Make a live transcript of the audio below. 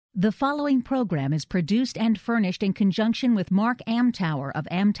The following program is produced and furnished in conjunction with Mark Amtower of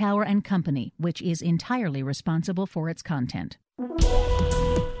Amtower & Company, which is entirely responsible for its content.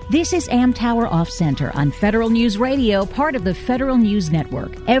 This is Amtower Off Center on Federal News Radio, part of the Federal News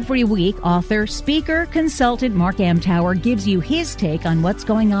Network. Every week, author, speaker, consultant Mark Amtower gives you his take on what's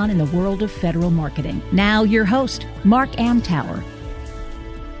going on in the world of federal marketing. Now, your host, Mark Amtower.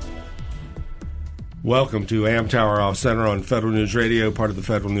 Welcome to Amtower Off Center on Federal News Radio, part of the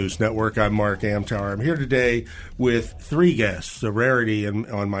Federal News Network. I'm Mark Amtower. I'm here today with three guests, a rarity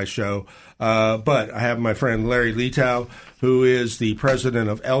on my show. But I have my friend Larry Letow, who is the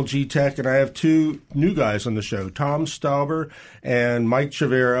president of LG-TEK, and I have two new guys on the show, Tom Stauber and Mike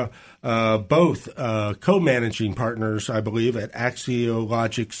Chavira, both co-managing partners, I believe, at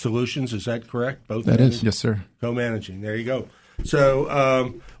Axiologic Solutions. Is that correct? Both that is, yes, sir. Co-managing. There you go.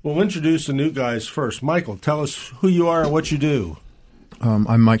 So we'll introduce the new guys first. Michael, tell us who you are and what you do.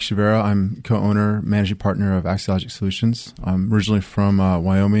 I'm Mike Chavira. I'm co-owner, managing partner of Axiologic Solutions. I'm originally from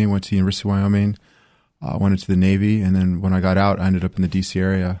Wyoming, went to the University of Wyoming, went into the Navy, and then when I got out, I ended up in the D.C.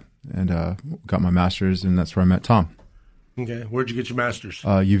 area and got my master's, and that's where I met Tom. Okay. Where'd you get your master's?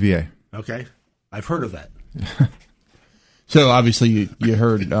 UVA. Okay. I've heard of that. So obviously you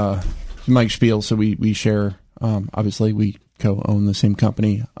heard Mike spiel, so we share, obviously we co-own the same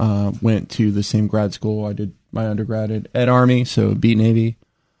company, went to the same grad school. I did my undergrad at Army, so beat Navy.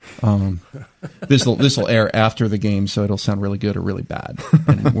 This will air after the game, so it'll sound really good or really bad,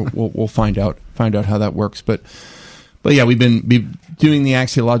 and we'll find out how that works. But yeah, we've been doing the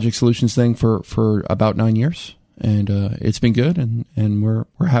Axiologic Solutions thing for about 9 years, and it's been good, and we're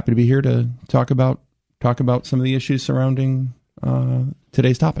happy to be here to talk about some of the issues surrounding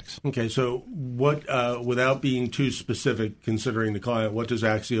today's topics. Okay, so what, without being too specific, considering the client, what does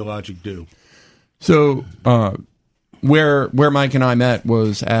Axiologic do? So where Mike and I met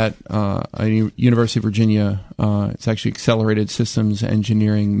was at a University of Virginia. It's actually Accelerated Systems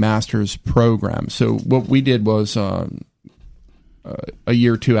Engineering Master's Program. So what we did was a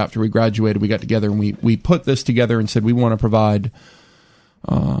year or two after we graduated, we got together and we put this together and said we want to provide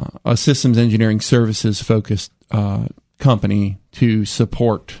a systems engineering services focused company to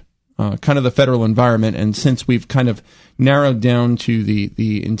support kind of the federal environment. And since we've kind of narrowed down to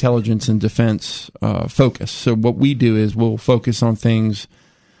the intelligence and defense focus, so what we do is we'll focus on things.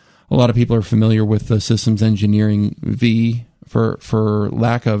 A lot of people are familiar with the systems engineering V for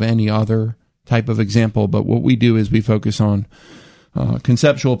lack of any other type of example. But what we do is we focus on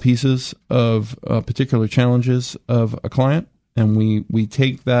conceptual pieces of particular challenges of a client, and we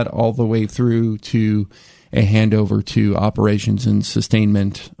take that all the way through to a handover to operations and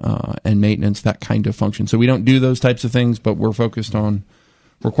sustainment and maintenance, that kind of function. So we don't do those types of things, but we're focused on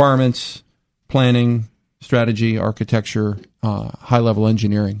requirements, planning, strategy, architecture, high-level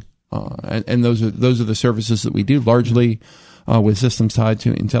engineering, and those are the services that we do, largely with systems tied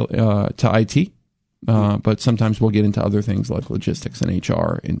to IT. But sometimes we'll get into other things like logistics and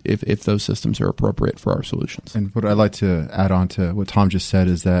HR, if those systems are appropriate for our solutions. And what I'd like to add on to what Tom just said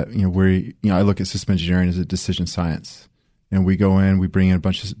is that I look at system engineering as a decision science, and we go in, we bring in a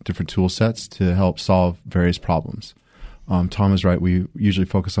bunch of different tool sets to help solve various problems. Tom is right. We usually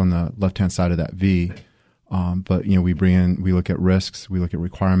focus on the left-hand side of that V, but we look at risks, we look at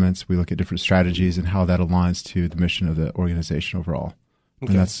requirements, we look at different strategies and how that aligns to the mission of the organization overall.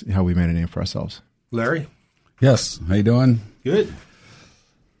 Okay. And that's how we made a name for ourselves. Larry? Yes. How you doing? Good.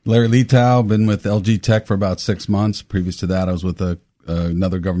 Larry Letow, been with LG-TEK for about 6 months. Previous to that, I was with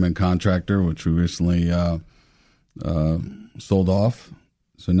another government contractor, which we recently sold off.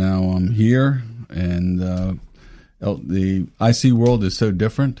 So now I'm here, and the IC world is so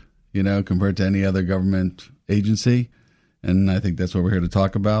different, compared to any other government agency, and I think that's what we're here to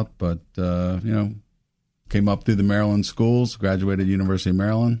talk about. But, came up through the Maryland schools, graduated University of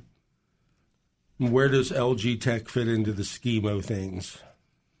Maryland. Where does LG-TEK fit into the scheme of things?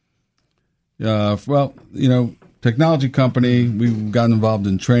 Technology company. We've gotten involved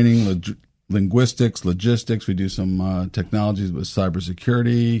in training, linguistics, logistics. We do some technologies with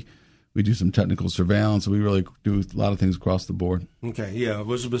cybersecurity. We do some technical surveillance. We really do a lot of things across the board. Okay, yeah.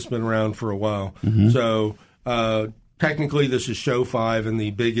 Elizabeth's been around for a while. Mm-hmm. So technically this is show 5 and the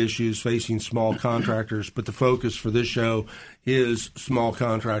big issues facing small contractors, but the focus for this show is small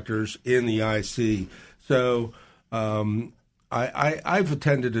contractors in the IC. So I've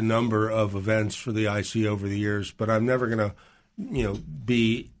attended a number of events for the IC over the years, but I'm never going to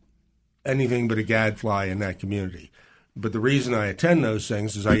be anything but a gadfly in that community. But the reason I attend those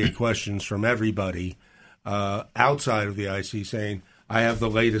things is I get questions from everybody outside of the IC saying, I have the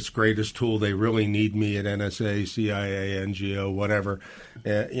latest, greatest tool. They really need me at NSA, CIA, NGO, whatever.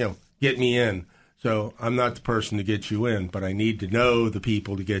 Get me in. So I'm not the person to get you in, but I need to know the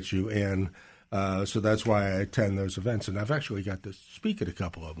people to get you in. So that's why I attend those events. And I've actually got to speak at a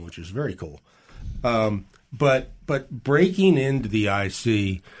couple of them, which is very cool. But breaking into the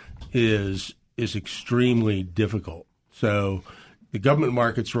IC is extremely difficult. So the government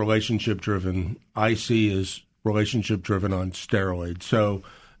market's relationship-driven. IC is relationship-driven on steroids. So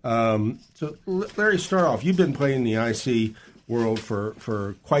Larry, start off. You've been playing the IC world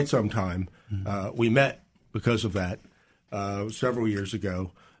for quite some time. We met because of that several years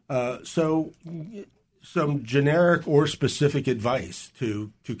ago. So some generic or specific advice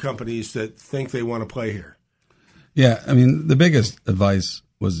to companies that think they want to play here. Yeah, I mean, the biggest advice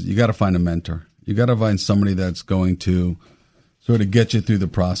was you got to find a mentor. You got to find somebody that's going to sort of get you through the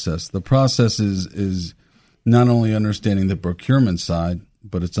process. The process is not only understanding the procurement side,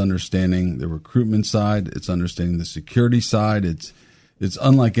 but it's understanding the recruitment side. It's understanding the security side. It's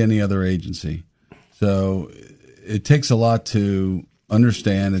unlike any other agency. So it takes a lot to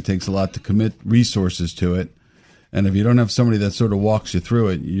understand. It takes a lot to commit resources to it. And if you don't have somebody that sort of walks you through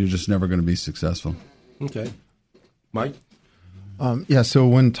it, you're just never going to be successful. Okay. Mike? So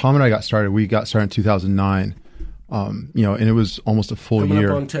when Tom and I got started, we got started in 2009, and it was almost a full Coming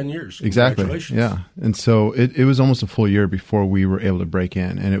year. Up on 10 years. Exactly. Congratulations. Yeah. And so it was almost a full year before we were able to break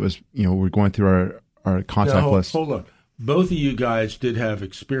in. And it was, we're going through our contact list. Hold on. Both of you guys did have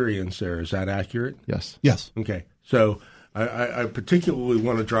experience there. Is that accurate? Yes. Yes. Okay. So I particularly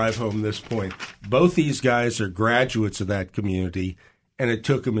want to drive home this point. Both these guys are graduates of that community, and it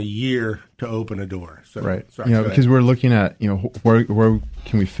took them a year to open a door. So, right. Sorry, because we're looking at, where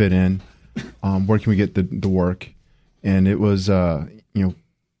can we fit in? Where can we get the work? And it was, we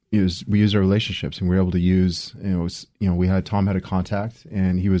used our relationships, and we were able to use, Tom had a contact,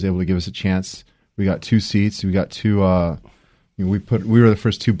 and he was able to give us a chance. We got 2 seats. We got 2, we were the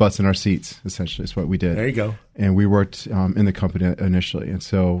first 2 butts in our seats, essentially. That's what we did. There you go. And we worked in the company initially. And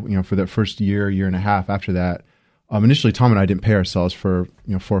so, for that first year and a half after that, initially Tom and I didn't pay ourselves for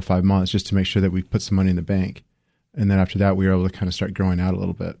 4 or 5 months just to make sure that we put some money in the bank. And then after that, we were able to kind of start growing out a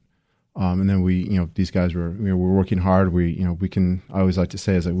little bit. And then these guys were working hard. We can, I always like to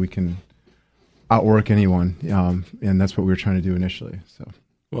say is that we can outwork anyone. And that's what we were trying to do initially. So.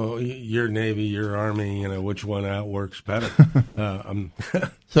 Well, your Navy, your Army, which one outworks better?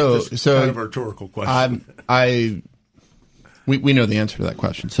 So kind of a rhetorical question. We know the answer to that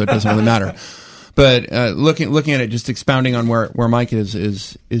question, so it doesn't really matter. But looking at it, just expounding on where Mike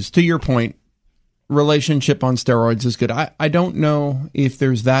is to your point, relationship on steroids is good. I don't know if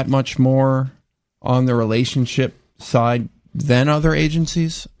there's that much more on the relationship side than other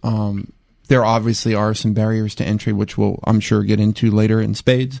agencies. There obviously are some barriers to entry, which we'll, I'm sure, get into later in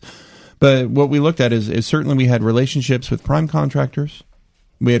spades. But what we looked at is certainly we had relationships with prime contractors.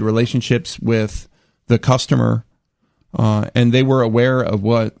 We had relationships with the customer, and they were aware of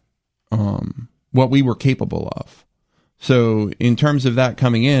what we were capable of. So in terms of that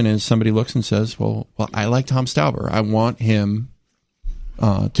coming in, as somebody looks and says, well, I like Tom Stauber. I want him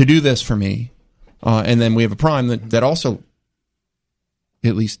to do this for me. And then we have a prime that also,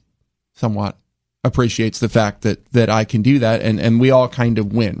 at least somewhat, appreciates the fact that I can do that, and we all kind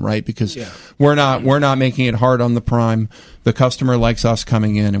of win, right? Because we're not making it hard on the prime. The customer likes us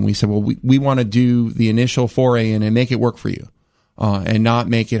coming in, and we said, well, we want to do the initial foray in and make it work for you, and not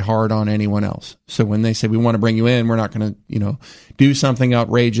make it hard on anyone else. So when they say we want to bring you in, we're not going to do something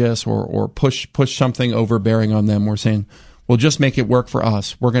outrageous or push something overbearing on them. We're saying, well, just make it work for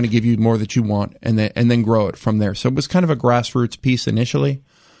us. We're going to give you more that you want, and then grow it from there. So it was kind of a grassroots piece initially.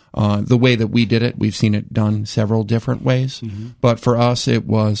 The way that we did it, we've seen it done several different ways. Mm-hmm. But for us, it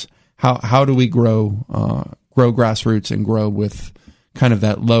was how do we grow grassroots and grow with kind of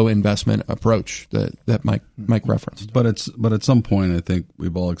that low investment approach that Mike referenced. But at some point, I think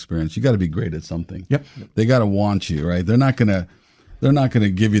we've all experienced, you got to be great at something. Yep. They got to want you, right? They're not gonna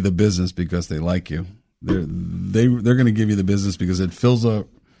give you the business because they like you. They're going to give you the business because it fills a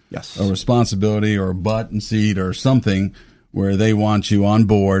responsibility or a button seat or something where they want you on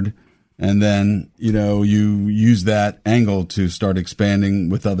board, and then you use that angle to start expanding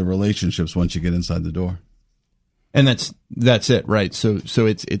with other relationships once you get inside the door. And that's it, right? So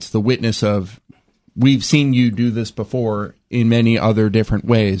it's the witness of, we've seen you do this before in many other different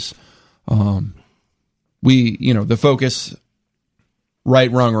ways. The focus,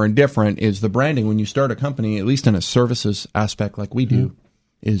 right, wrong, or indifferent, is the branding. When you start a company, at least in a services aspect like we do,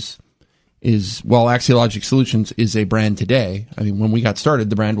 is while Axiologic Solutions is a brand today. I mean, when we got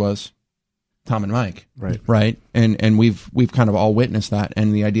started, the brand was Tom and Mike, Right. right, and we've kind of all witnessed that,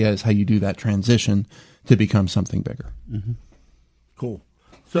 and the idea is how you do that transition to become something bigger. Mm-hmm. Cool.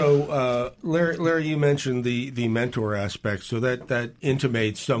 So, Larry, you mentioned the mentor aspect, so that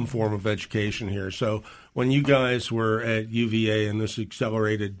intimates some form of education here. So, when you guys were at UVA in this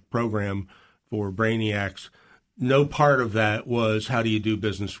accelerated program for Brainiacs, no part of that was how do you do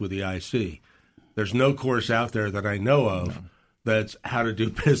business with the IC. There's no course out there that I know of that's how to do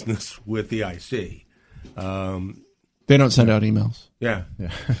business with the IC. They don't send out emails. Yeah.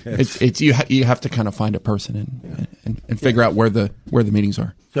 It's you have to kind of find a person and figure out where the meetings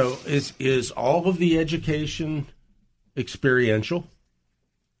are. So is all of the education experiential?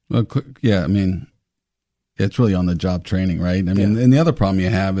 Well, yeah, I mean, it's really on the job training, right? I mean, and the other problem you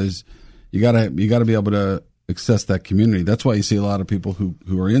have is you gotta be able to access that community. That's why you see a lot of people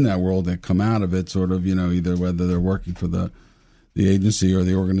who are in that world that come out of it, sort of, either whether they're working for the agency or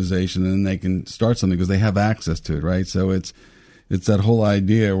the organization, and then they can start something because they have access to it, right? So it's that whole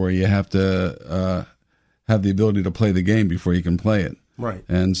idea where you have to have the ability to play the game before you can play it. Right.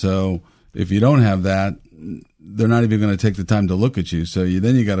 And so if you don't have that, they're not even going to take the time to look at you. So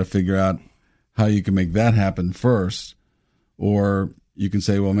then you got to figure out how you can make that happen first, or you can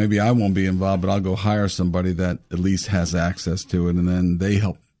say, well, maybe I won't be involved, but I'll go hire somebody that at least has access to it, and then they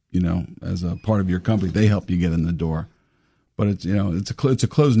help, as a part of your company, they help you get in the door. But it's a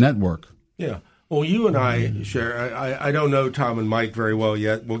closed network. Yeah. Well, you and I share. I don't know Tom and Mike very well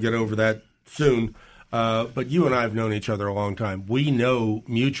yet. We'll get over that soon. But you and I have known each other a long time. We know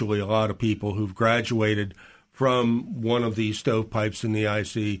mutually a lot of people who've graduated from one of these stovepipes in the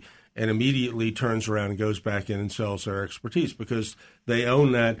IC and immediately turns around and goes back in and sells their expertise because they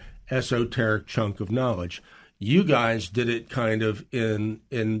own that esoteric chunk of knowledge. You guys did it kind of in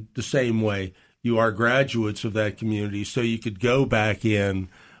the same way. You are graduates of that community, so you could go back in,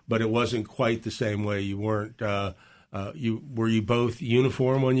 but it wasn't quite the same way. You weren't. Were you both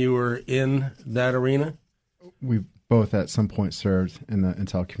uniform when you were in that arena? We both at some point served in the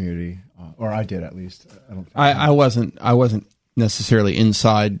Intel community, or I did at least. I wasn't necessarily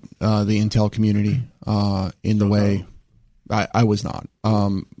inside the Intel community in the way I was not.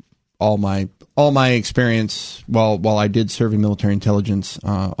 All my experience, while I did serve in military intelligence,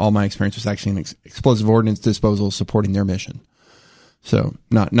 all my experience was actually in explosive ordnance disposal, supporting their mission. So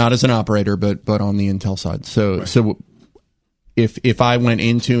not as an operator, but on the Intel side. So right. So if I went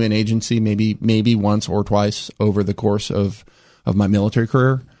into an agency maybe once or twice over the course of my military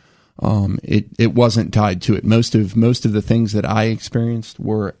career, it wasn't tied to it. Most of the things that I experienced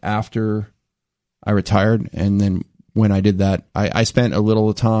were after I retired, and then when I did that, I spent a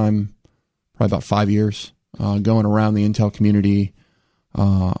little time, probably about 5 years, going around the Intel community,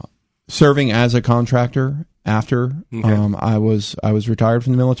 serving as a contractor after I was retired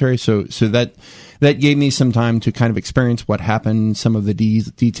from the military. So that gave me some time to kind of experience what happened, some of the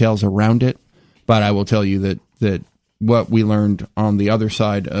details around it. But I will tell you that what we learned on the other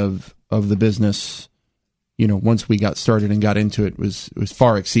side of the business, once we got started and got into it, was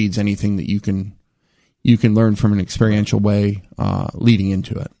far exceeds anything that you can learn from an experiential way leading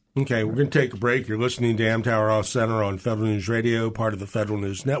into it. Okay, we're going to take a break. You're listening to Amtower Off Center on Federal News Radio, part of the Federal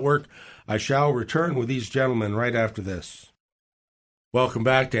News Network. I shall return with these gentlemen right after this. Welcome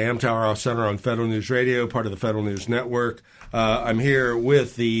back to Amtower Off Center on Federal News Radio, part of the Federal News Network. I'm here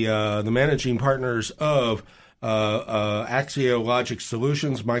with the managing partners of Axiologic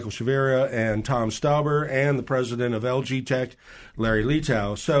Solutions, Michael Chavira and Tom Stauber, and the president of LG-TEK, Larry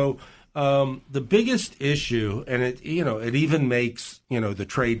Letow. So the biggest issue, and it even makes, the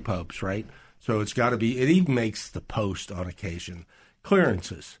trade pubs, right? So it even makes the Post on occasion,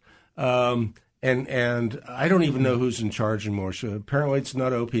 clearances. And I don't even know who's in charge anymore. So apparently it's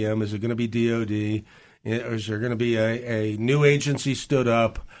not OPM. Is it going to be DOD? Is there going to be a new agency stood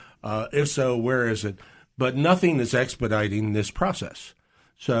up? If so, where is it? But nothing is expediting this process.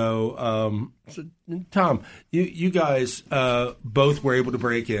 So Tom, you guys both were able to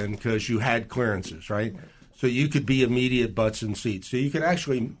break in because you had clearances, right? So you could be immediate butts in seats. So you could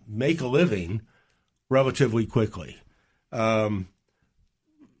actually make a living relatively quickly.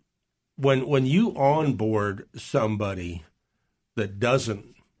 When you onboard somebody that doesn't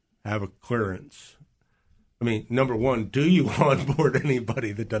have a clearance, I mean, number one, do you onboard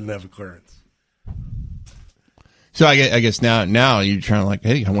anybody that doesn't have a clearance? So I guess now you're trying to like,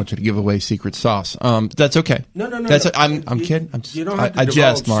 hey, I want you to give away secret sauce. That's okay. No. I'm kidding. You don't have to I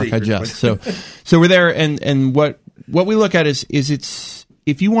jest, Mark. secret, I jest. So we're there, and what we look at is it's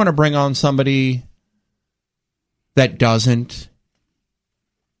if you want to bring on somebody that doesn't,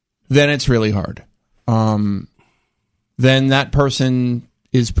 then it's really hard. Then that person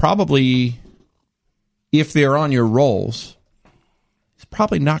is probably if they're on your rolls, he's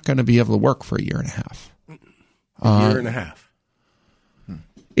probably not going to be able to work for a year and a half. A year and a half.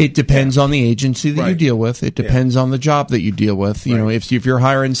 It depends on the agency that you deal with. It depends on the job that you deal with. You know, if you're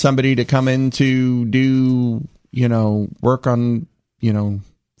hiring somebody to come in to do, work on,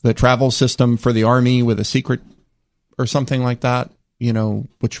 the travel system for the Army with a secret or something like that,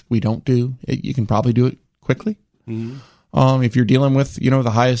 which we don't do, you can probably do it quickly. Mm-hmm. If you're dealing with,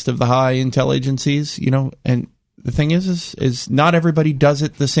 the highest of the high intel agencies, and the thing is not everybody does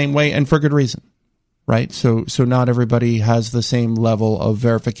it the same way, and for good reason. Right. So not everybody has the same level of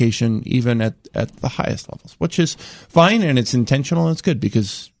verification, even at the highest levels, which is fine. And it's intentional. And it's good,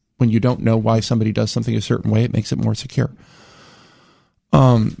 because when you don't know why somebody does something a certain way, it makes it more secure.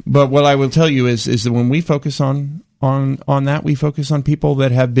 But what I will tell you is that when we focus on that, we focus on people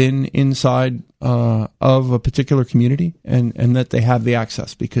that have been inside of a particular community and that they have the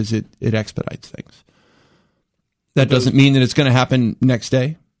access, because it expedites things. That doesn't mean that it's going to happen next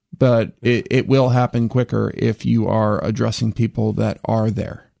day. But it will happen quicker if you are addressing people that are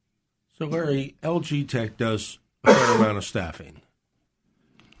there. So, Larry, LG-TEK does a fair amount of staffing.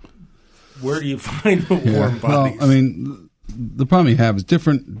 Where do you find the warm bodies? Well, I mean, the problem you have is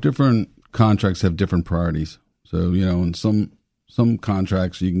different contracts have different priorities. So, in some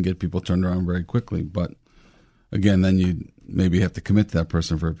contracts you can get people turned around very quickly. But, again, then you maybe have to commit to that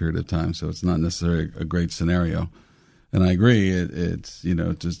person for a period of time. So it's not necessarily a great scenario. And I agree. It's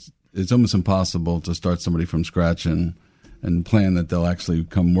it's almost impossible to start somebody from scratch and plan that they'll actually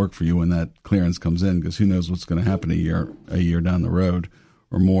come work for you when that clearance comes in, because who knows what's going to happen a year down the road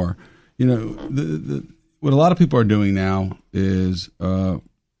or more. What a lot of people are doing now is a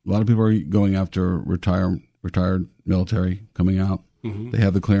lot of people are going after retired military coming out. Mm-hmm. They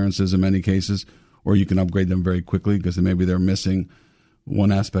have the clearances in many cases, or you can upgrade them very quickly because maybe they're missing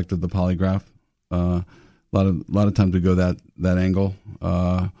one aspect of the polygraph. A lot of times we go that angle.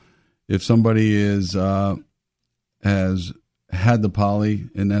 If somebody has had the poly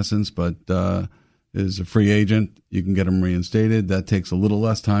in essence, but is a free agent, you can get them reinstated. That takes a little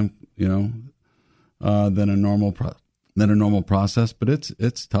less time, than a normal process. But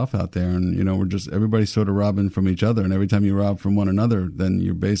it's tough out there, and everybody's sort of robbing from each other. And every time you rob from one another, then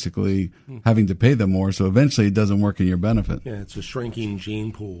you're basically having to pay them more. So eventually, it doesn't work in your benefit. Yeah, it's a shrinking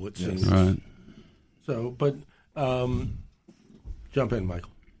gene pool, it seems. Right. So, but jump in,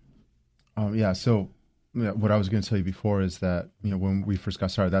 Michael. So what I was going to tell you before is that, when we first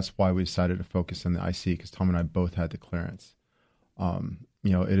got started, that's why we decided to focus on the IC, because Tom and I both had the clearance.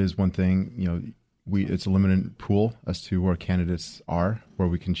 It is one thing, it's a limited pool as to where candidates are, where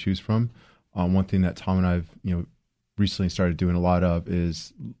we can choose from. One thing that Tom and I have, recently started doing a lot of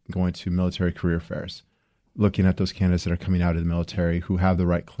is going to military career fairs, looking at those candidates that are coming out of the military who have the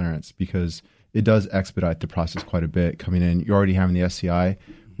right clearance, because it does expedite the process quite a bit. Coming in, you're already having the SCI,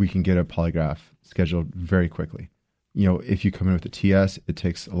 we can get a polygraph scheduled very quickly. If you come in with the TS, it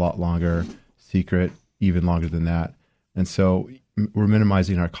takes a lot longer, secret, even longer than that. And so we're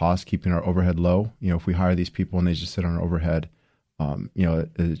minimizing our costs, keeping our overhead low. If we hire these people and they just sit on our overhead,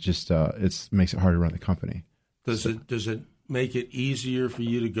 it makes it hard to run the company. Does it make it easier for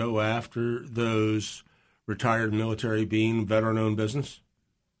you to go after those retired military being veteran-owned business?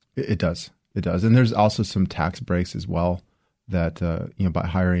 It does. It does. And there's also some tax breaks as well that, by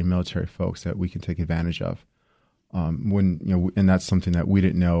hiring military folks that we can take advantage of. And that's something that we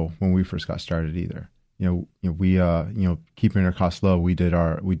didn't know when we first got started either. We keeping our costs low, we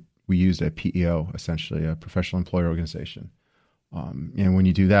used a PEO, essentially a professional employer organization. And when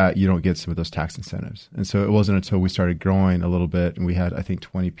you do that, you don't get some of those tax incentives. And so it wasn't until we started growing a little bit, and we had, I think,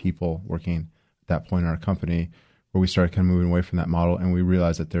 20 people working at that point in our company, where we started kind of moving away from that model, and we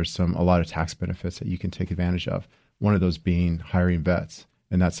realized that there's a lot of tax benefits that you can take advantage of. One of those being hiring vets,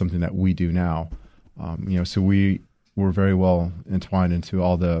 and that's something that we do now. So we're very well entwined into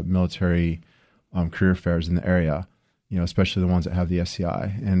all the military career fairs in the area, especially the ones that have the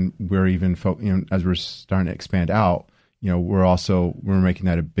SCI. And we're even, as we're starting to expand out, we're making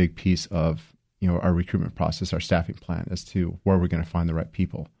that a big piece of our recruitment process, our staffing plan, as to where we're going to find the right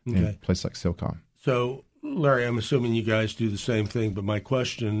people in a place like SOCOM. So, Larry, I'm assuming you guys do the same thing, but my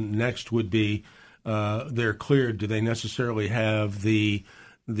question next would be, they're cleared. Do they necessarily have the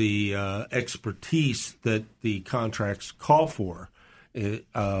expertise that the contracts call for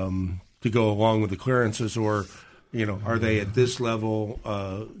to go along with the clearances, or are they at this level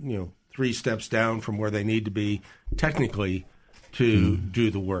 3 steps down from where they need to be technically to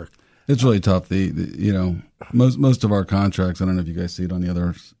do the work? It's really tough. Most of our contracts, I don't know if you guys see it on the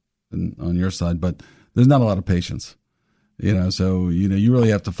others on your side, but there's not a lot of patience. So you really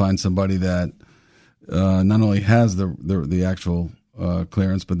have to find somebody that not only has the actual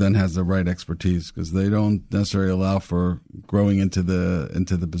clearance, but then has the right expertise, because they don't necessarily allow for growing into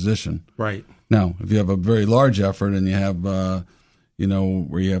the position. Right. Now, if you have a very large effort and you have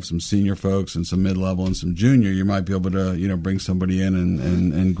where you have some senior folks and some mid-level and some junior, you might be able to bring somebody in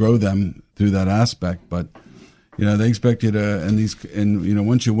and grow them through that aspect. But they expect you to, and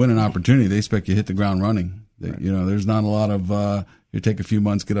once you win an opportunity, they expect you to hit the ground running. There's not a lot of you take a few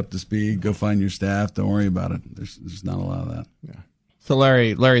months, get up to speed, go find your staff, don't worry about it. There's not a lot of that. Yeah. So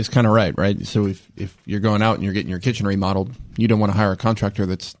Larry's kind of right? So if you're going out and you're getting your kitchen remodeled, you don't want to hire a contractor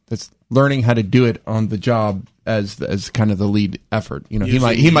that's learning how to do it on the job as kind of the lead effort. He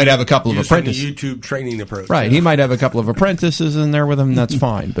might have a couple of apprentices. The YouTube training approach, right? Yeah. He might have a couple of apprentices in there with him. That's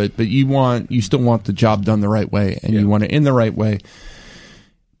fine, but you still want the job done the right way, and you want it in the right way.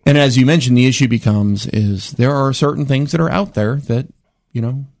 And as you mentioned, the issue becomes is there are certain things that are out there that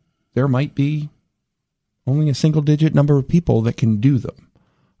there might be only a single-digit number of people that can do them.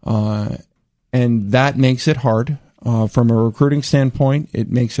 And that makes it hard. From a recruiting standpoint, it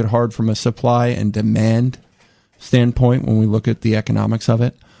makes it hard from a supply and demand standpoint when we look at the economics of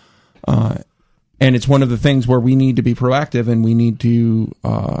it. And it's one of the things where we need to be proactive, and we need to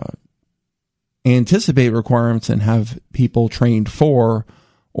anticipate requirements and have people trained for,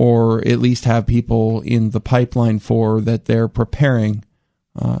 or at least have people in the pipeline for, that they're preparing,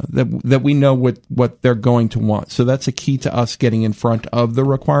 that we know what they're going to want. So that's a key to us getting in front of the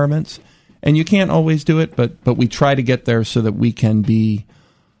requirements. And you can't always do it, but we try to get there so that we can be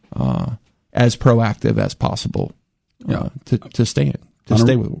as proactive as possible to stay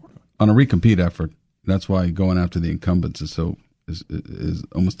with it. On a recompete effort, that's why going after the incumbents is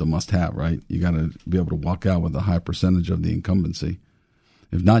almost a must-have, right? You got to be able to walk out with a high percentage of the incumbency.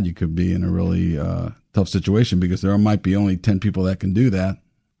 If not, you could be in a really tough situation, because there might be only 10 people that can do that,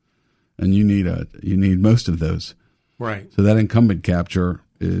 and you need most of those. Right. So that incumbent capture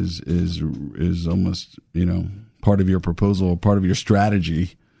is almost part of your proposal, part of your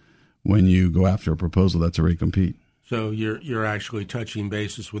strategy when you go after a proposal that's a recompete. So you're actually touching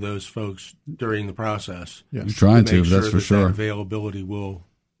bases with those folks during the process. Yeah. You're trying to, that's for sure. That availability will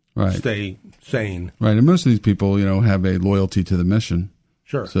stay sane. Right, and most of these people, have a loyalty to the mission.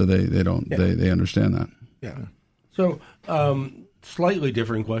 Sure. So they don't they understand that. Yeah. So slightly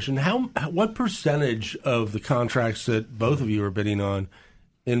different question. What percentage of the contracts that both of you are bidding on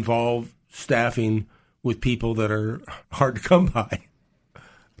involve staffing with people that are hard to come by?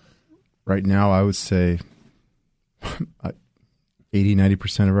 Right now, I would say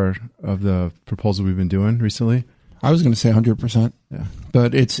 80-90% of the proposal we've been doing recently. I was going to say 100%. Yeah.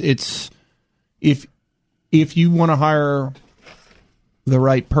 But it's if you want to hire the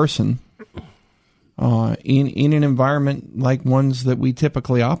right person in an environment like ones that we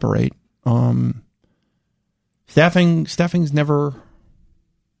typically operate, staffing's never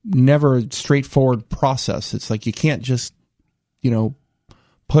a straightforward process. It's like you can't just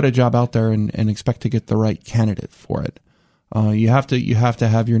put a job out there and expect to get the right candidate for it. You have to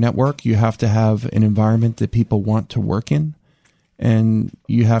have your network. You have to have an environment that people want to work in, and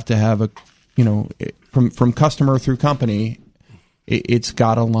you have to have from customer through company. It's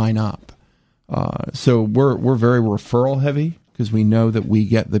got to line up. So we're very referral heavy, because we know that we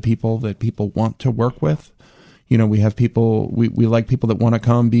get the people that people want to work with. We have people, we like people that want to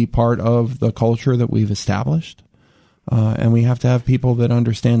come be part of the culture that we've established. And we have to have people that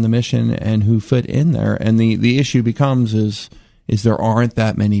understand the mission and who fit in there. And the issue becomes is there aren't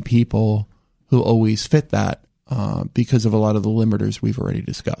that many people who always fit that because of a lot of the limiters we've already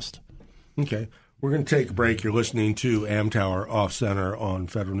discussed. Okay. We're going to take a break. You're listening to Amtower Off Center on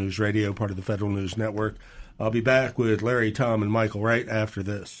Federal News Radio, part of the Federal News Network. I'll be back with Larry, Tom, and Michael right after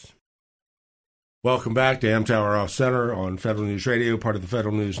this. Welcome back to Amtower Off Center on Federal News Radio, part of the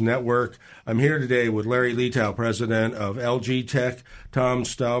Federal News Network. I'm here today with Larry Letow, president of LG-TEK, Tom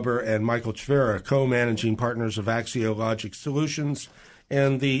Stauber, and Michael Chavira, co-managing partners of Axiologic Solutions.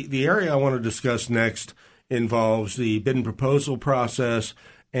 And the area I want to discuss next involves the bid and proposal process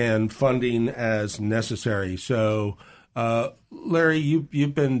and funding as necessary. So, Larry,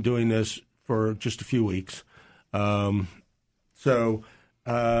 you've been doing this for just a few weeks. Let's start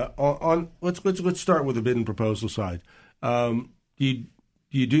with the bid and proposal side. Do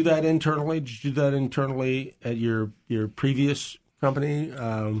you do that internally? Did you do that internally at your previous company,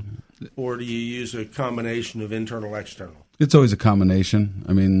 or do you use a combination of internal external? It's always a combination.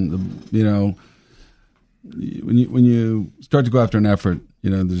 I mean, when you start to go after an effort,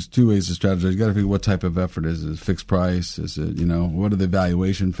 there's two ways to strategize. You got to figure what type of effort is it. Is it fixed price? Is it what are the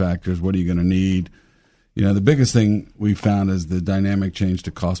evaluation factors? What are you going to need? the biggest thing we found is the dynamic change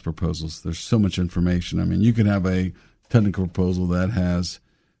to cost proposals. There's so much information. I mean, you could have a technical proposal that has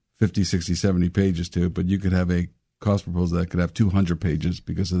 50, 60, 70 pages to it, but you could have a cost proposal that could have 200 pages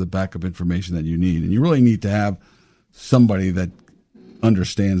because of the backup information that you need. And you really need to have somebody that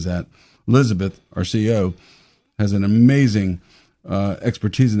understands that. Elizabeth, our CEO, has an amazing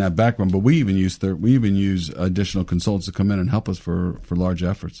expertise in that background, but we even use additional consultants to come in and help us for large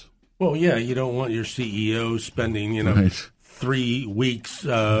efforts. Well, yeah, you don't want your CEO spending, Right. 3 weeks,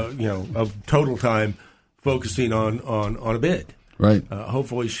 of total time focusing on a bid. Right.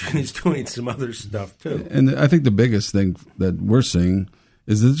 Hopefully she's doing some other stuff too. And I think the biggest thing that we're seeing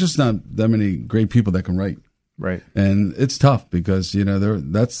is there's just not that many great people that can write. Right. And it's tough because,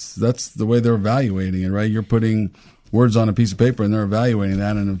 that's the way they're evaluating it, right? You're putting words on a piece of paper and they're evaluating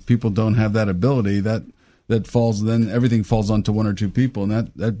that. And if people don't have that ability, that falls, then everything falls onto one or two people.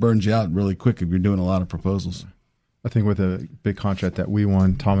 And that burns you out really quick if you're doing a lot of proposals. I think with a big contract that we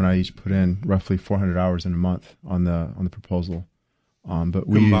won, Tom and I each put in roughly 400 hours in a month on the proposal. But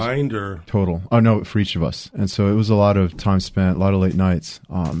we combined or total? Oh no, for each of us. And so it was a lot of time spent, a lot of late nights.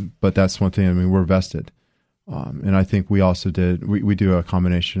 But that's one thing. I mean, we're vested. And I think we also we do a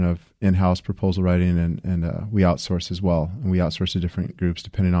combination of in-house proposal writing and we outsource as well. And we outsource to different groups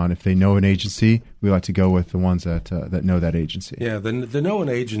depending on if they know an agency. We like to go with the ones that know that agency. Yeah, the know an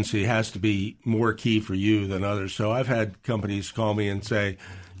agency has to be more key for you than others. So I've had companies call me and say,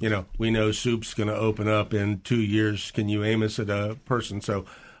 we know Soup's going to open up in 2 years. Can you aim us at a person? So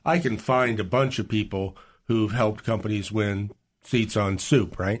I can find a bunch of people who've helped companies win seats on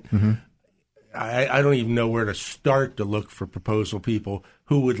Soup, right? Mm-hmm. I don't even know where to start to look for proposal people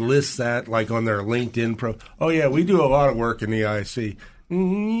who would list that like on their LinkedIn Oh yeah, we do a lot of work in the IC.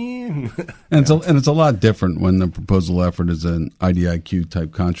 And it's a lot different when the proposal effort is an IDIQ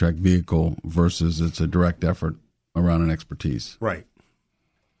type contract vehicle versus it's a direct effort around an expertise. Right.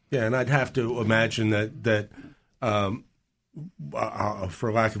 Yeah, and I'd have to imagine that for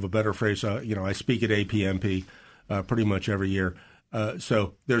lack of a better phrase, I speak at APMP pretty much every year.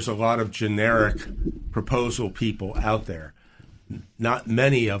 So there's a lot of generic proposal people out there. Not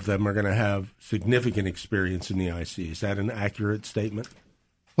many of them are going to have significant experience in the IC. Is that an accurate statement?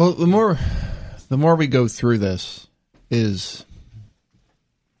 Well, the more we go through this is,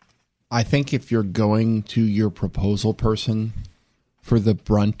 I think if you're going to your proposal person for the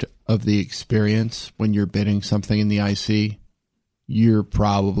brunt of the experience when you're bidding something in the IC, you're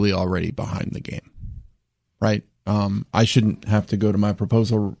probably already behind the game, right? I shouldn't have to go to my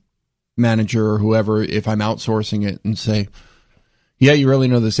proposal manager or whoever if I'm outsourcing it and say, yeah, you really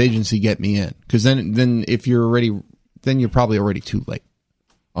know this agency, get me in. Because then if you're already, then you're probably already too late.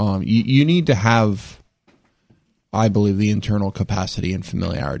 You need to have, I believe, the internal capacity and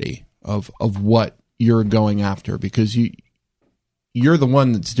familiarity of what you're going after, because you're the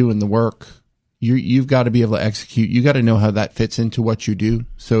one that's doing the work. You've got to be able to execute. You got to know how that fits into what you do.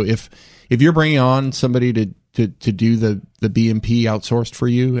 So if you're bringing on somebody to do the BMP outsourced for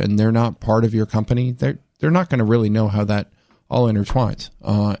you and they're not part of your company, they're not going to really know how that all intertwines.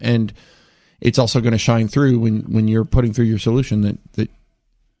 And it's also going to shine through when you're putting through your solution that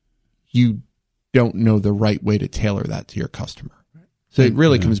you don't know the right way to tailor that to your customer. So it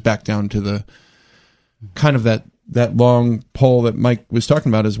really comes back down to the kind of that long pole that Mike was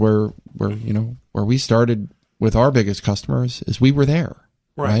talking about, is where we started with our biggest customers is we were there.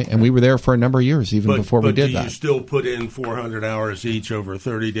 Right. And we were there for a number of years, even before we did that. But do you still put in 400 hours each over a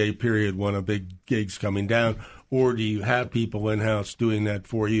 30-day period when a big gig's coming down? Or do you have people in-house doing that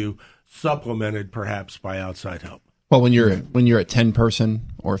for you, supplemented perhaps by outside help? Well, when you're a 10-person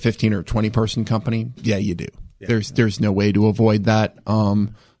or a 15 or 20-person company, yeah, you do. Yeah. There's no way to avoid that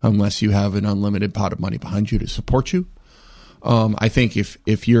unless you have an unlimited pot of money behind you to support you. I think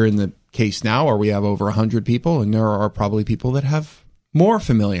if you're in the case now where we have over 100 people, and there are probably people that have more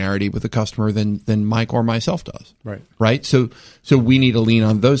familiarity with the customer than Mike or myself does. Right. So we need to lean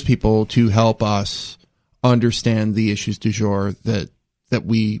on those people to help us understand the issues du jour that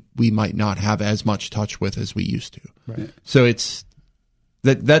we might not have as much touch with as we used to. Right. So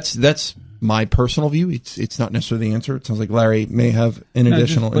that's my personal view. It's not necessarily the answer. It sounds like Larry may have an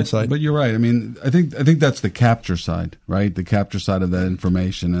additional insight. But you're right. I mean, I think that's the capture side, right? The capture side of that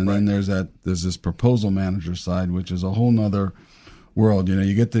information. And then there's this proposal manager side, which is a whole nother world.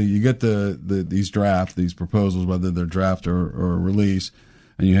 You get these these proposals, whether they're draft or release,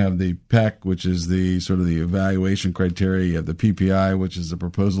 and you have the PEC, which is the sort of the evaluation criteria. You have the PPI, which is the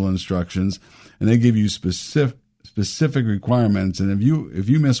proposal instructions, and they give you specific requirements. And if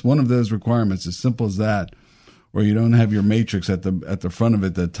you miss one of those requirements, as simple as that, or you don't have your matrix at the front of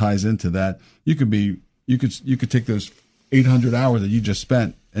it that ties into that, you could be you could take those 800 hours that you just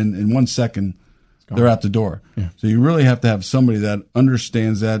spent, and in 1 second, they're out the door. Yeah. So you really have to have somebody that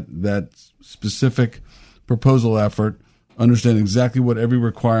understands that specific proposal effort, understand exactly what every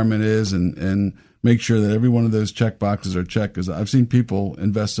requirement is, and make sure that every one of those check boxes are checked. Because I've seen people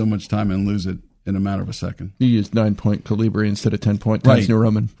invest so much time and lose it in a matter of a second. You use 9-point Calibri instead of 10-point Times New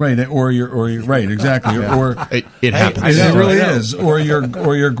Roman. Right, or you're right, exactly. Yeah. Or it happens. It really is. Or your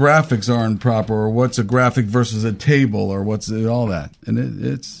graphics aren't proper, or what's a graphic versus a table, or what's all that. And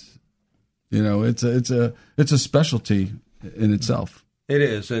it's a specialty in itself. It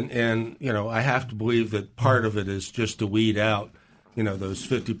is, and I have to believe that part of it is just to weed out, those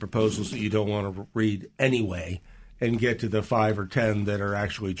 50 proposals that you don't want to read anyway, and get to the 5 or 10 that are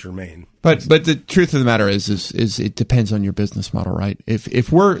actually germane. But the truth of the matter is it depends on your business model, right?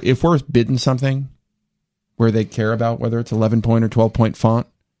 If we're bidding something where they care about whether it's 11-point or 12-point font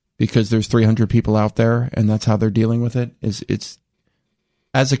because there's 300 people out there and that's how they're dealing with it, it's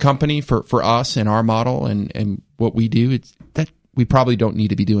as a company for us and our model and what we do, it's that we probably don't need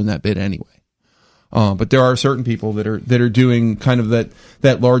to be doing that bid anyway. But there are certain people that are doing kind of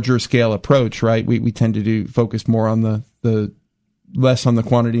that larger scale approach, right? We tend to focus more on the less on the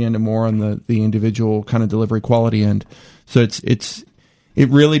quantity end and more on the individual kind of delivery quality end. So it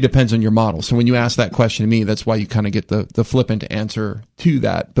really depends on your model. So when you ask that question to me, that's why you kind of get the flippant answer to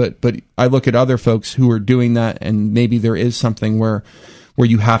that. But I look at other folks who are doing that, and maybe there is something where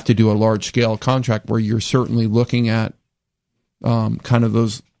you have to do a large scale contract where you're certainly looking at kind of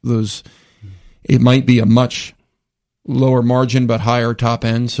those. It might be a much lower margin but higher top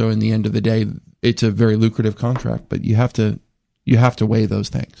end. So in the end of the day, it's a very lucrative contract. But you have to weigh those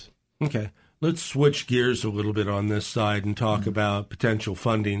things. Okay, let's switch gears a little bit on this side and talk about potential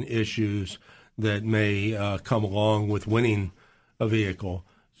funding issues that may come along with winning a vehicle.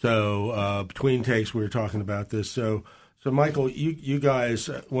 So between takes, we were talking about this. So Michael, you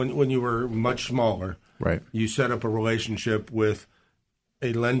guys, when you were much smaller, right, you set up a relationship with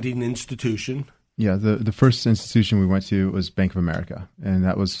a lending institution. Yeah, the first institution we went to was Bank of America, and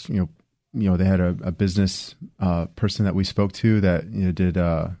that was they had a business person that we spoke to that did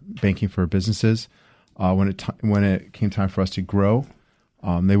banking for businesses. When it came time for us to grow,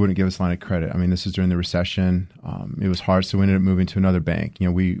 they wouldn't give us line of credit. I mean, this was during the recession. It was hard, so we ended up moving to another bank.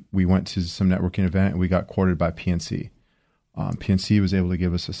 We went to some networking event and we got courted by PNC. PNC was able to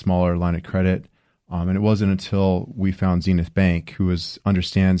give us a smaller line of credit. And it wasn't until we found Zenith Bank, who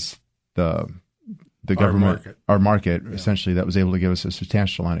understands the government, our market yeah, essentially, that was able to give us a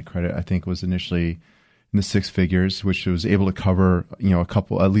substantial line of credit. I think it was initially in the 6 figures, which was able to cover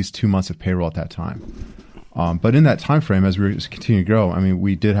at least 2 months of payroll at that time. But in that time frame, as we were continuing to grow, I mean,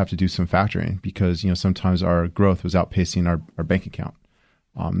 we did have to do some factoring because sometimes our growth was outpacing our bank account,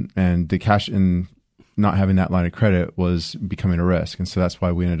 and the cash in not having that line of credit was becoming a risk. And so that's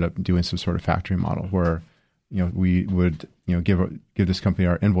why we ended up doing some sort of factoring model where, we would, give this company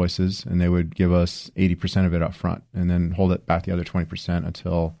our invoices and they would give us 80% of it up front and then hold it back the other 20%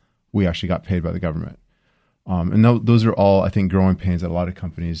 until we actually got paid by the government. And those are all, I think, growing pains that a lot of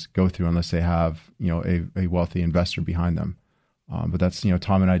companies go through unless they have, a wealthy investor behind them. But that's,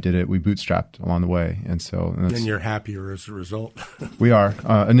 Tom and I did it. We bootstrapped along the way. And you're happier as a result. We are.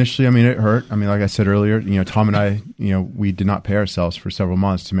 Initially, I mean, it hurt. I mean, like I said earlier, Tom and I, we did not pay ourselves for several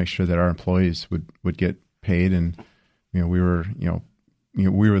months to make sure that our employees would get paid. And, we were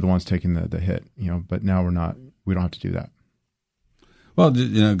the ones taking the hit, but now we don't have to do that. Well,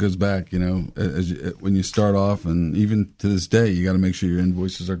 it goes back, when you start off and even to this day, you got to make sure your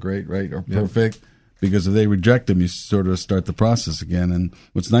invoices are great, right? Or perfect. Yep. Because if they reject them, you sort of start the process again. And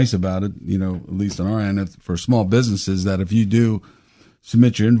what's nice about it, at least on our end, for small businesses, that if you do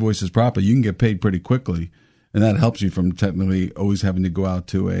submit your invoices properly, you can get paid pretty quickly. And that helps you from technically always having to go out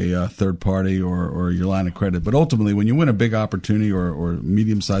to a third party or your line of credit. But ultimately, when you win a big opportunity or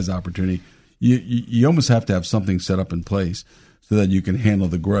medium-sized opportunity, you almost have to have something set up in place so that you can handle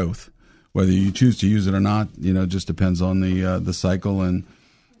the growth. Whether you choose to use it or not, just depends on the cycle. And,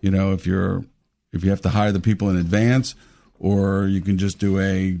 if you have to hire the people in advance, or you can just do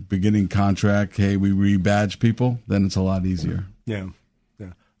a beginning contract, hey, we rebadge people, then it's a lot easier. Yeah.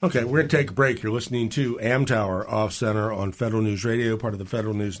 Okay, we're going to take a break. You're listening to Amtower Off Center on Federal News Radio, part of the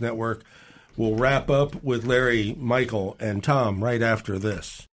Federal News Network. We'll wrap up with Larry, Michael, and Tom right after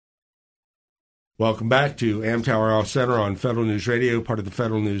this. Welcome back to Amtower Off Center on Federal News Radio, part of the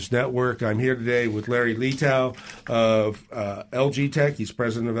Federal News Network. I'm here today with Larry Letow of LG-TEK. He's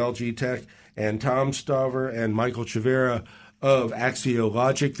president of LG-TEK. And Tom Stauber and Michael Chavira of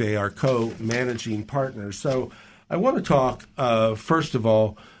Axiologic. They are co-managing partners. So I want to talk, first of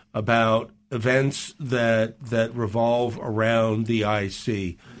all, about events that revolve around the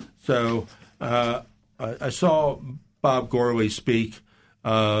IC. So I saw Bob Gorley speak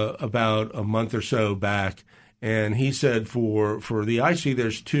about a month or so back, and he said for the IC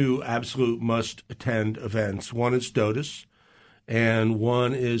there's two absolute must-attend events. One is STOTUS, and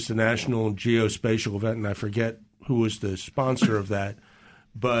one is the National Geospatial event, and I forget who was the sponsor of that.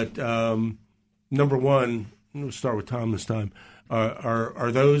 But number one, we'll start with Tom this time.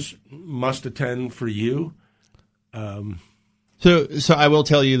 Are those must-attend for you? So I will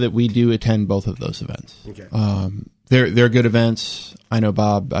tell you that we do attend both of those events. Okay. They're good events. I know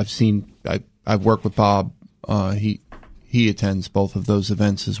Bob. I've worked with Bob. He attends both of those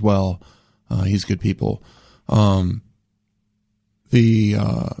events as well. He's good people. The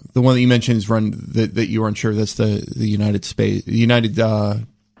one that you mentioned is that you weren't sure. That's the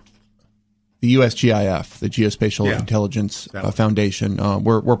USGIF, the Geospatial Intelligence Foundation.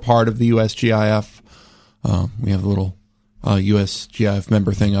 We're part of the USGIF. We have a little USGIF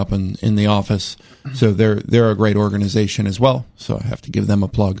member thing up in the office, so they're a great organization as well. So I have to give them a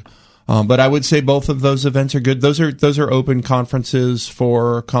plug. But I would say both of those events are good. Those are open conferences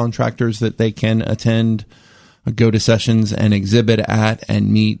for contractors that they can attend, go to sessions and exhibit at,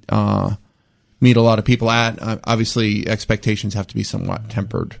 and meet a lot of people at. Obviously, expectations have to be somewhat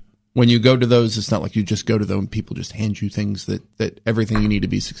tempered. When you go to those, it's not like you just go to them and people just hand you things that everything you need to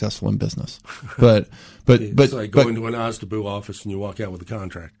be successful in business. But it's like going to an OSDBU office and you walk out with a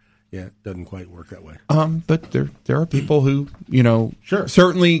contract. Yeah, it doesn't quite work that way. But there are people who, sure,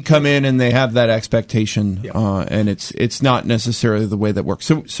 certainly come in and they have that expectation, and it's not necessarily the way that works.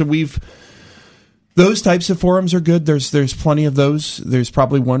 So those types of forums are good. There's plenty of those. There's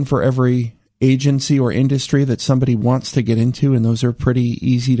probably one for every agency or industry that somebody wants to get into, and those are pretty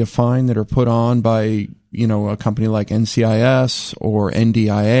easy to find, that are put on by a company like NCIS or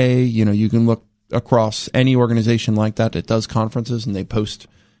NDIA. You can look across any organization like that does conferences, and they post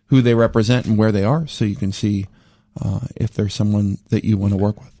who they represent and where they are, so you can see if there's someone that you want to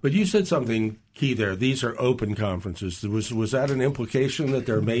work with. But you said something key there. These are open conferences. Was that an implication that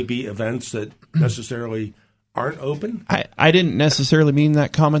there may be events that necessarily aren't open? I didn't necessarily mean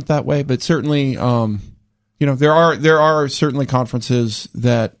that comment that way, but certainly, there are certainly conferences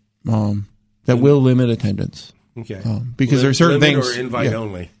that will limit attendance. Okay. Because there are certain things. Or invite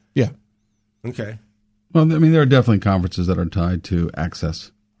only. Yeah. Okay. Well, I mean, there are definitely conferences that are tied to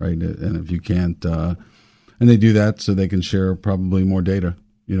access, right? And if you can't, and they do that so they can share probably more data,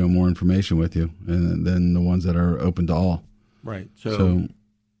 more information with you, and than the ones that are open to all. Right. So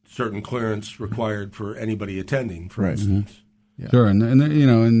certain clearance required for anybody attending, for instance. Mm-hmm. Yeah. Sure,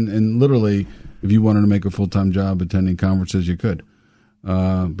 and literally, if you wanted to make a full-time job attending conferences, you could,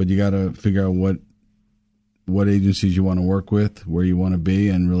 but you got to figure out what agencies you want to work with, where you want to be,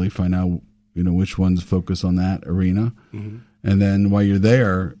 and really find out which ones focus on that arena. Mm-hmm. And then while you're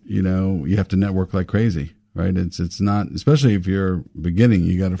there, you have to network like crazy, right? It's not, especially if you're beginning,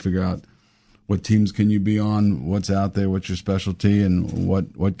 you got to figure out what teams can you be on, what's out there, what's your specialty, and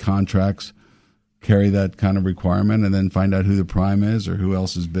what contracts carry that kind of requirement, and then find out who the prime is or who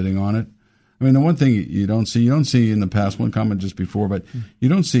else is bidding on it. I mean, the one thing you don't see in the past, one comment just before, but you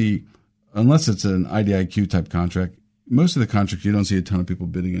don't see, unless it's an IDIQ type contract, most of the contracts, you don't see a ton of people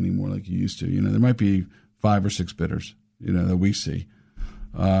bidding anymore like you used to. There might be 5 or 6 bidders, that we see.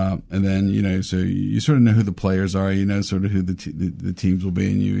 And then, so you sort of know who the players are, sort of who the teams will be,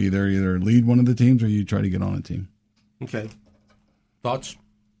 and you either lead one of the teams or you try to get on a team. Okay. Thoughts?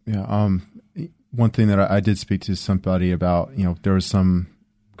 Yeah. One thing that I did speak to somebody about, there was some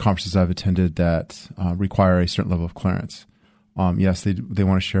conferences I've attended that require a certain level of clearance. Yes, they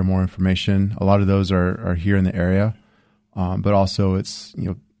want to share more information. A lot of those are here in the area, but also it's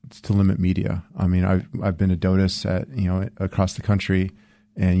to limit media. I mean, I've been to DOTUS across the country,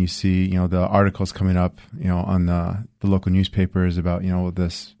 and you see the articles coming up on the local newspapers about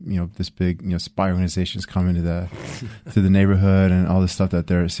this big spy organizations coming to the neighborhood, and all this stuff that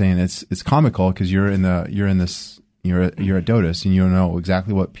they're saying. It's comical because you're at DOTUS and you don't know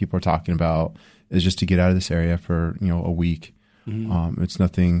exactly what people are talking about. Is just to get out of this area for a week. Mm-hmm. It's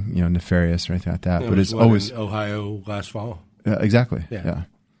nothing nefarious or anything like that. But it's always in Ohio last fall. Exactly. Yeah.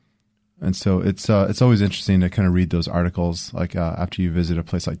 And so it's always interesting to kind of read those articles, like after you visit a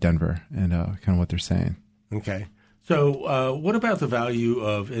place like Denver, and kind of what they're saying. Okay. So what about the value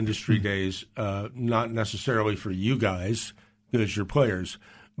of industry days, not necessarily for you guys, because you're players,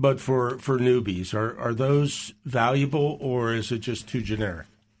 but for newbies? Are those valuable, or is it just too generic?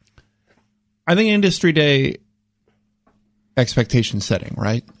 I think industry day expectation setting,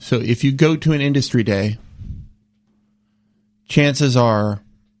 right? So if you go to an industry day, chances are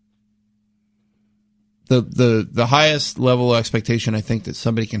the highest level of expectation I think that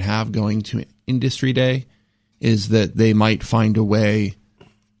somebody can have going to industry day is that they might find a way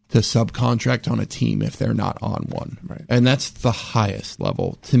to subcontract on a team if they're not on one. Right. And that's the highest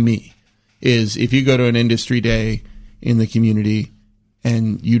level to me, is if you go to an industry day in the community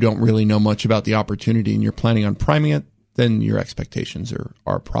and you don't really know much about the opportunity and you're planning on priming it, then your expectations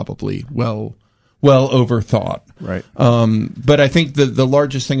are probably well overthought. Right. But I think the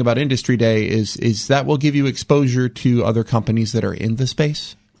largest thing about industry day is that will give you exposure to other companies that are in the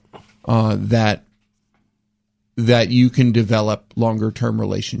space, that you can develop longer term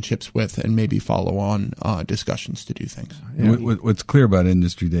relationships with and maybe follow on discussions to do things. Yeah. What's clear about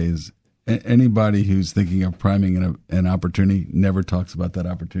industry day is anybody who's thinking of priming an opportunity never talks about that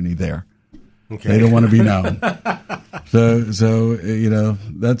opportunity there. Okay. They don't want to be known. So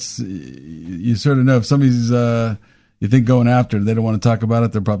that's, you sort of know if somebody's you think going after it, they don't want to talk about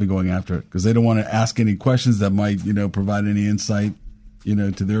it, they're probably going after it because they don't want to ask any questions that might provide any insight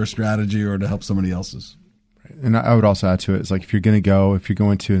to their strategy or to help somebody else's. And I would also add to it, is like if you're going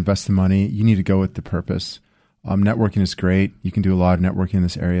to invest the money, you need to go with the purpose. Networking is great. You can do a lot of networking in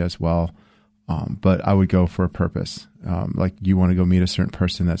this area as well. But I would go for a purpose. Like you want to go meet a certain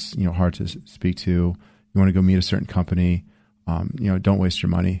person that's hard to speak to. You want to go meet a certain company. Don't waste your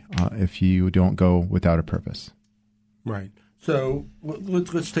money if you don't go without a purpose. Right. So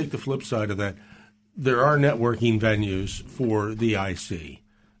let's take the flip side of that. There are networking venues for the IC,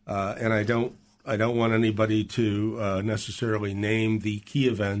 and I don't want anybody to necessarily name the key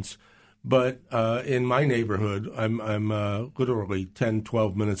events, but in my neighborhood, I'm literally 10,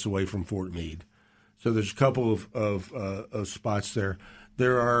 12 minutes away from Fort Meade. So there's a couple of spots there.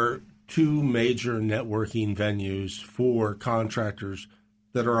 There are two major networking venues for contractors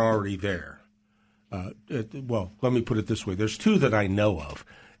that are already there. Well, let me put it this way. There's two that I know of,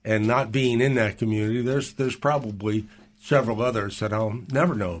 and not being in that community, there's probably several others that I'll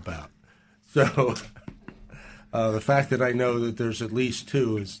never know about. So the fact that I know that there's at least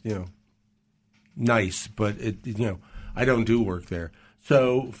two is, nice, but I don't do work there.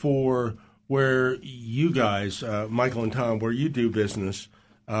 So for where you guys, Michael and Tom, where you do business,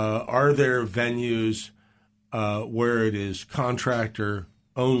 are there venues where it is contractor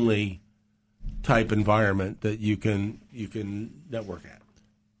only type environment that you can network at?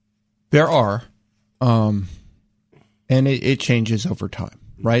 There are, and it changes over time.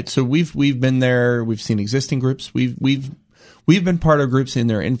 Right, so we've been there. We've seen existing groups. We've been part of groups in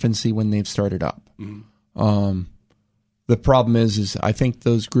their infancy when they've started up. Mm-hmm. The problem is I think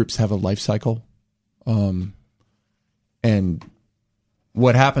those groups have a life cycle, and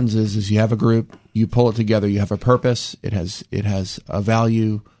what happens is you have a group, you pull it together, you have a purpose. It has a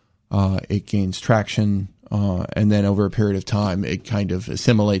value. It gains traction, and then over a period of time, it kind of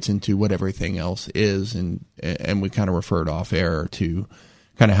assimilates into what everything else is, and we kind of refer it off air to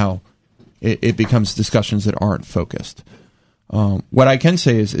kind of how it becomes discussions that aren't focused. What I can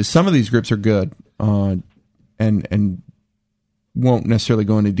say is some of these groups are good, and won't necessarily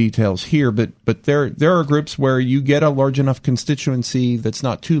go into details here, but there are groups where you get a large enough constituency that's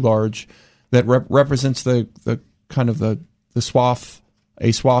not too large that represents the kind of the swath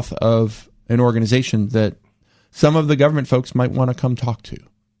of an organization that some of the government folks might want to come talk to,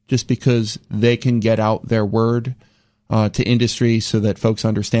 just because they can get out their word to industry so that folks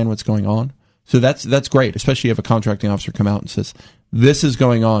understand what's going on. So that's great, especially if a contracting officer come out and says, this is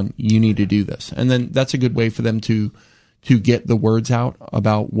going on, you need to do this. And then that's a good way for them to get the words out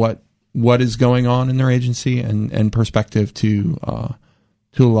about what is going on in their agency and perspective to a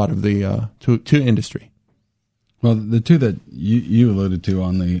lot of the to industry. Well, the two that you alluded to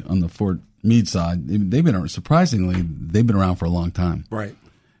on the Fort Meade side, they've been around for a long time. Right.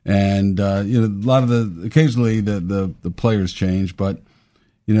 And a lot of occasionally the players change, but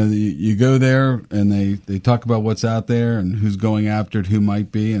you go there and they talk about what's out there and who's going after it, who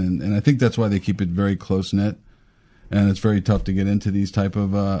might be, and I think that's why they keep it very close knit, and it's very tough to get into these type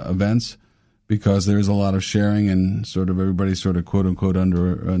of events because there is a lot of sharing and sort of everybody's sort of quote unquote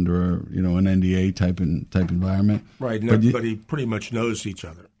under an NDA type environment. Right, and everybody pretty much knows each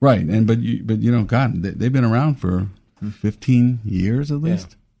other. Right, and but God, they've been around for 15 years at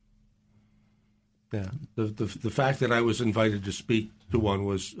least. Yeah, the fact that I was invited to speak to one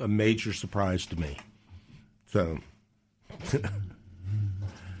was a major surprise to me. So,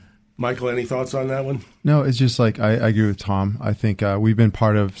 Michael, any thoughts on that one? No, it's just like I agree with Tom. I think we've been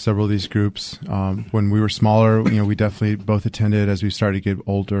part of several of these groups. When we were smaller, we definitely both attended as we started to get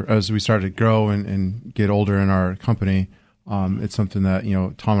older, as we started to grow and get older in our company. It's something that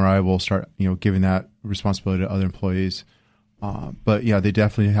Tom and I will start giving that responsibility to other employees. But yeah, they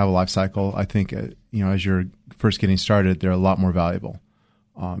definitely have a life cycle. I think, as you're first getting started, they're a lot more valuable.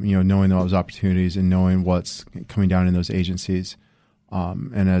 Knowing those opportunities and knowing what's coming down in those agencies.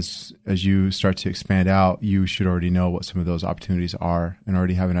 And as you start to expand out, you should already know what some of those opportunities are and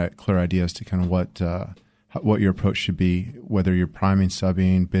already having a clear idea as to kind of what your approach should be, whether you're priming,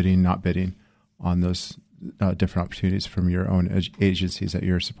 subbing, bidding, not bidding on those different opportunities from your own agencies that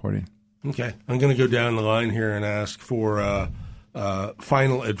you're supporting. Okay. I'm going to go down the line here and ask for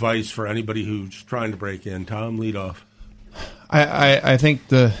final advice for anybody who's trying to break in. Tom, lead off. I think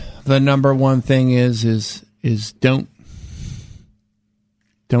the number one thing is don't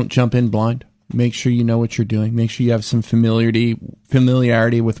jump in blind. Make sure you know what you're doing. Make sure you have some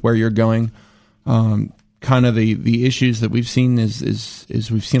familiarity with where you're going. Kind of the issues that we've seen is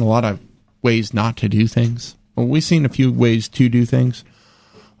we've seen a lot of ways not to do things. Well, we've seen a few ways to do things.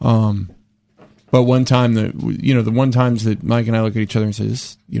 But one time the one times that Mike and I look at each other and say,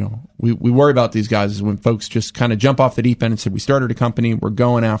 this, we worry about these guys is when folks just kind of jump off the deep end and say, we started a company, we're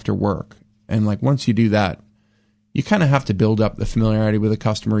going after work. And like, once you do that, you kind of have to build up the familiarity with a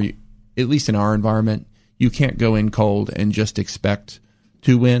customer. At least in our environment, you can't go in cold and just expect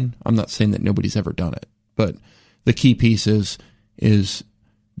to win. I'm not saying that nobody's ever done it, but the key piece is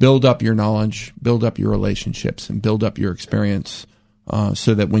build up your knowledge, build up your relationships, and build up your experience,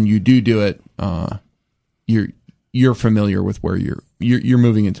 so that when you do it, you're familiar with where you're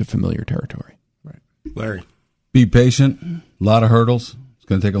moving into familiar territory. Right, Larry. Be patient. A lot of hurdles. It's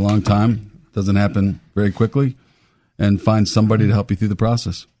going to take a long time. Doesn't happen very quickly. And find somebody to help you through the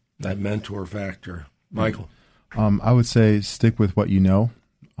process. That mentor factor. Michael? I would say stick with what you know.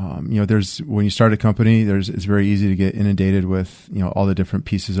 When you start a company, it's very easy to get inundated with, all the different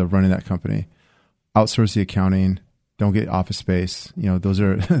pieces of running that company. Outsource the accounting. Don't get office space. Those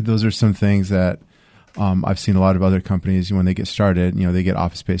are some things that I've seen a lot of other companies, when they get started, they get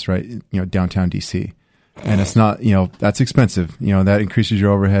office space right, downtown DC. And it's not, that's expensive. That increases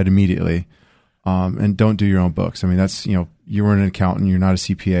your overhead immediately. And don't do your own books. I mean, that's, you were an accountant, you're not a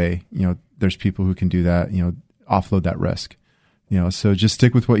CPA. There's people who can do that, offload that risk. So just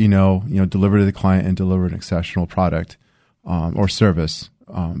stick with what deliver to the client and deliver an exceptional product or service.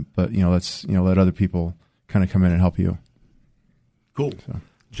 But let's let other people kind of come in and help you. Cool. So.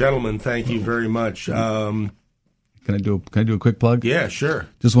 Gentlemen, thank you very much. Can I do a quick plug? Yeah, sure.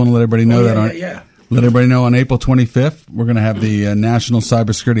 Just want to let everybody know let everybody know on April 25th, we're going to have the National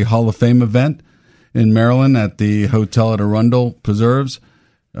Cybersecurity Hall of Fame event in Maryland at the Hotel at Arundel Preserves.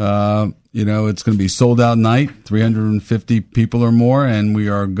 It's going to be sold out night, 350 people or more, and we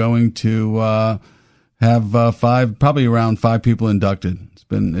are going to have probably around 5 people inducted.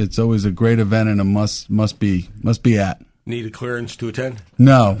 It's always a great event and a must be at. Need a clearance to attend?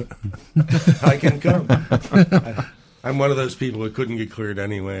 No. I can come. I'm one of those people who couldn't get cleared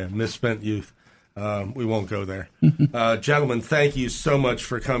anyway. Misspent youth. We won't go there. Gentlemen, thank you so much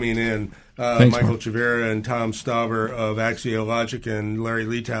for coming in. Thanks, Michael Mark. Chavira and Tom Stauber of Axiologic and Larry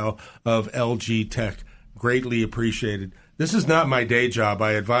Letow of LG-TEK. Greatly appreciated. This is not my day job.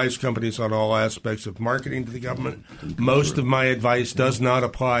 I advise companies on all aspects of marketing to the government. Most of my advice does not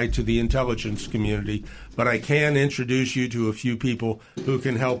apply to the intelligence community, but I can introduce you to a few people who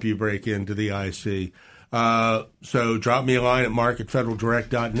can help you break into the IC. So drop me a line at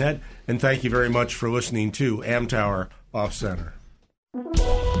mark@federaldirect.net, and thank you very much for listening to Amtower Off Center.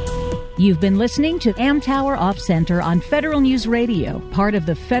 You've been listening to Amtower Off Center on Federal News Radio, part of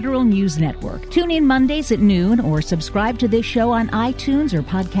the Federal News Network. Tune in Mondays at noon or subscribe to this show on iTunes or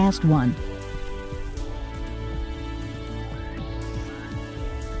Podcast One.